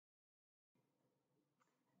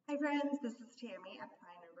Hi friends, this is Tammy at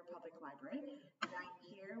Pine River Public Library, and I'm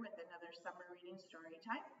here with another summer reading story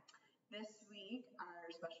time. This week,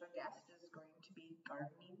 our special guest is going to be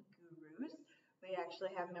Gardening Gurus. We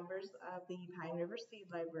actually have members of the Pine River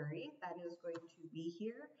Seed Library that is going to be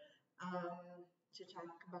here to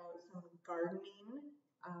talk about some gardening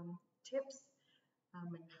tips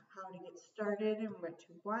and how to get started and what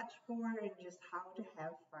to watch for and just how to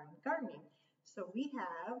have fun gardening. So we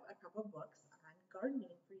have a couple books on gardening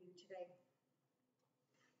for you today.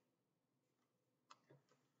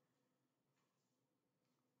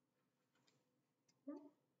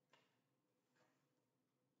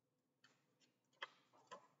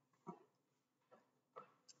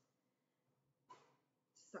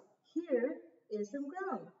 So here is some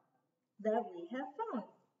ground that we have found.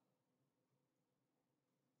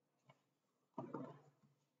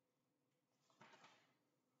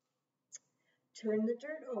 Turn the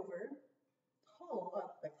dirt over, pull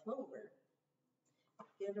up the clover.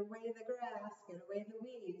 Get away the grass, get away the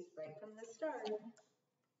weeds right from the start.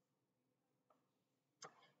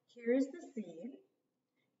 Here's the seed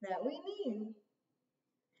that we need.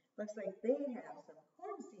 Looks like they have some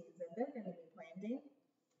corn seeds that they're going to be planting.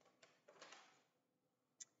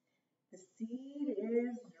 The seed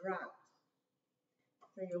is dropped.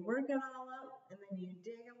 So you work it all up and then you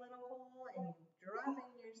dig a little hole and you drop in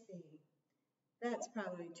your seed. That's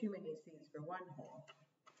probably too many seeds for one hole.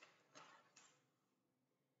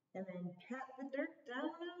 And then pat the dirt down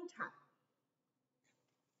on top.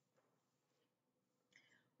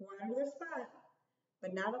 Water the spot,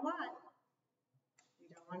 but not a lot. You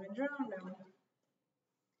don't want to drown them.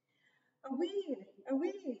 A weed, a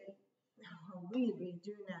weed. No, a weed we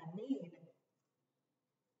do not need.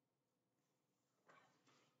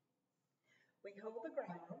 We hoe the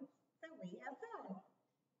ground that we have found.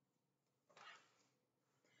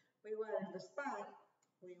 We water the spot,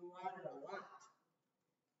 we water a lot.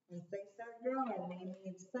 As they start growing, they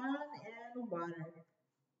need sun and water.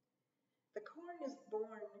 The corn is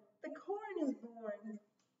born. The corn is born.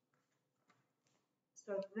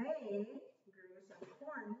 So they grew some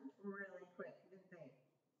corn really quick, didn't they?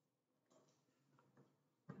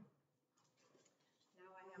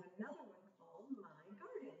 Now I have another one called My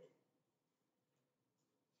Garden.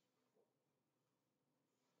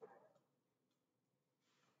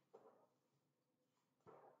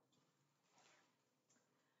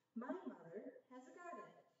 My mother has a garden.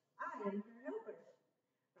 I am her helper.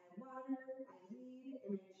 I water, I weed,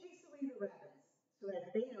 and I chase away the rabbits so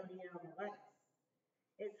that they don't eat all the lettuce.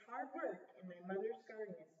 It's hard work, and my mother's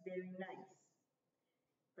garden is very nice.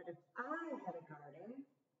 But if I had a garden,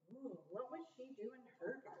 what would she do in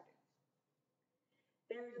her garden?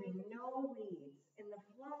 There would be no weeds, and the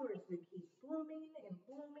flowers would keep blooming and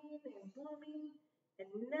blooming and blooming and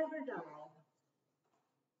never die.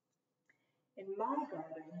 In my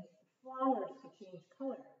garden, flowers could change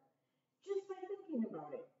color just by thinking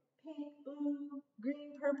about it. Pink, blue,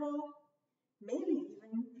 green, purple, maybe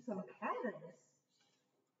even some patterns.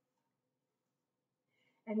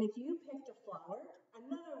 And if you picked a flower,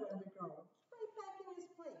 another one would grow right back in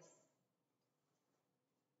its place.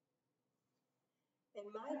 In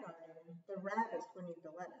my garden, the rabbits would eat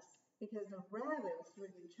the lettuce because the rabbits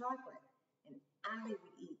would eat chocolate and I would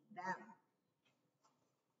eat them.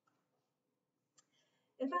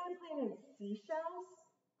 If I planted seashells,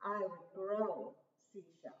 I would grow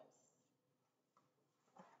seashells.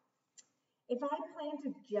 If I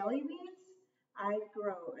planted jelly beans, I'd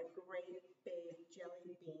grow a great big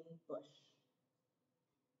jelly bean bush.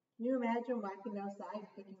 Can you imagine walking outside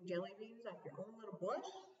picking jelly beans off your own little bush?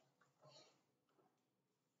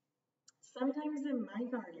 Sometimes in my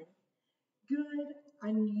garden, good,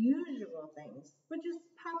 unusual things would just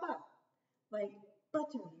pop up, like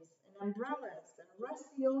buttons and umbrellas and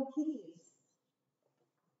rusty old keys.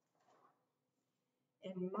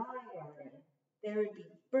 In my garden, there would be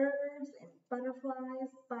birds and butterflies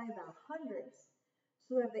by the hundreds,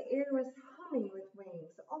 so that the air was humming with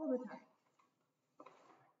wings all the time.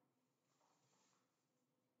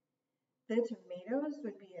 The tomatoes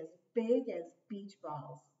would be as big as beach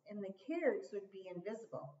balls, and the carrots would be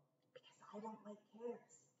invisible, because I don't like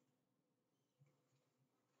carrots.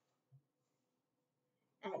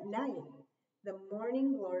 At night, the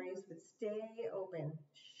morning glories would stay open,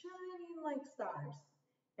 shining like stars,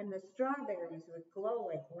 and the strawberries would glow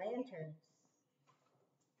like lanterns.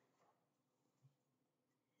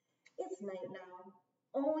 It's night now.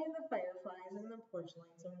 Only the fireflies and the porch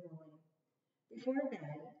lights are glowing. Before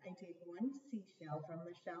bed, I take one seashell from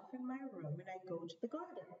the shelf in my room and I go to the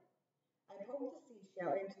garden. I poke the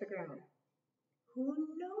seashell into the ground. Who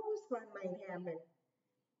knows what might happen?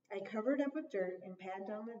 I covered up with dirt and pat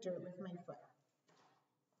down the dirt with my foot.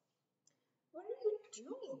 What are you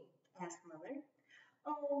doing? Asked Mother.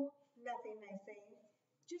 Oh, nothing, I say.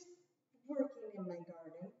 Just working in my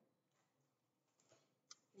garden.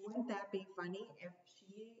 Wouldn't that be funny if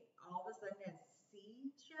she all of a sudden has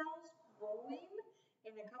seashells growing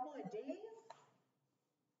in a couple of days?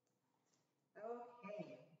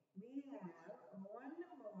 Okay, we have one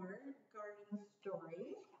more garden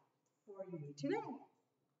story for you today.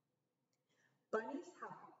 Bunnies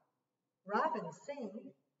hop, robins sing,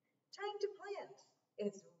 time to plant,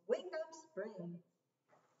 it's wake up spring.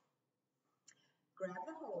 Grab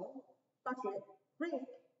the hoe, bucket, rake,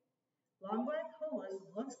 long black hose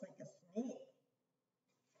looks like a snake.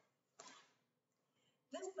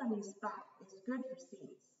 This sunny spot is good for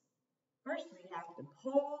seeds. First we have to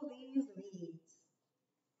pull these weeds.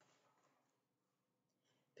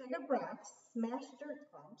 Pick up rocks, smash dirt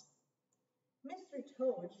clumps. Mr.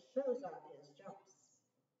 Toad shows off his jumps.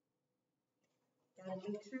 Gotta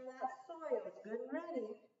make sure that soil is good and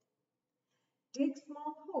ready. Dig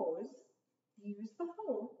small holes, use the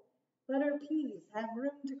hoe, let our peas have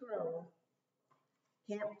room to grow.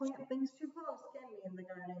 Can't plant things too close, can we, in the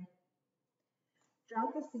garden?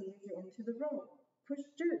 Drop the seeds into the row. Push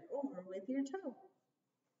dirt over with your toe.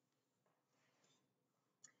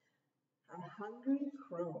 A hungry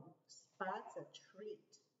crow spots a treat.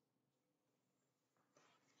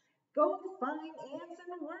 Go find ants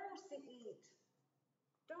and worms to eat.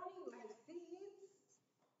 Don't eat my seeds.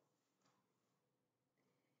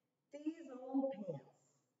 These old pants,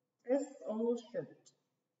 this old shirt,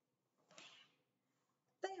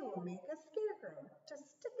 they will make a scarecrow to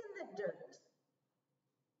stick in the dirt.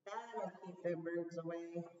 That'll keep the birds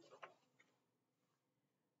away.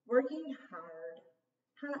 Working hard,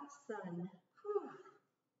 hot sun. Whew.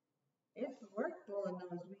 It's work pulling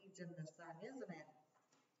those weeds in the sun, isn't it?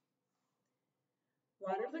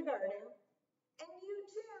 Water the garden, and you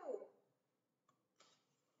too.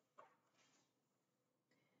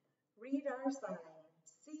 Read our sign,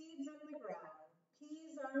 seeds in the ground,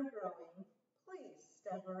 peas are growing, please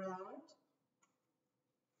step around.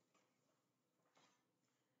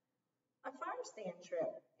 A farm stand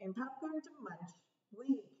trip and popcorn to munch,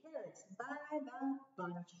 we eat carrots by the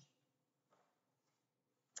bunch.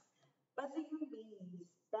 Buzzing bees,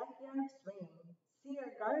 backyard swing, see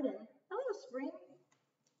our garden, hello spring.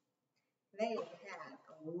 They had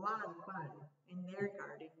a lot of fun in their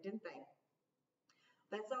garden, didn't they?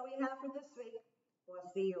 That's all we have for this week. We'll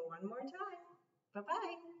see you one more time.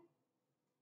 Bye-bye.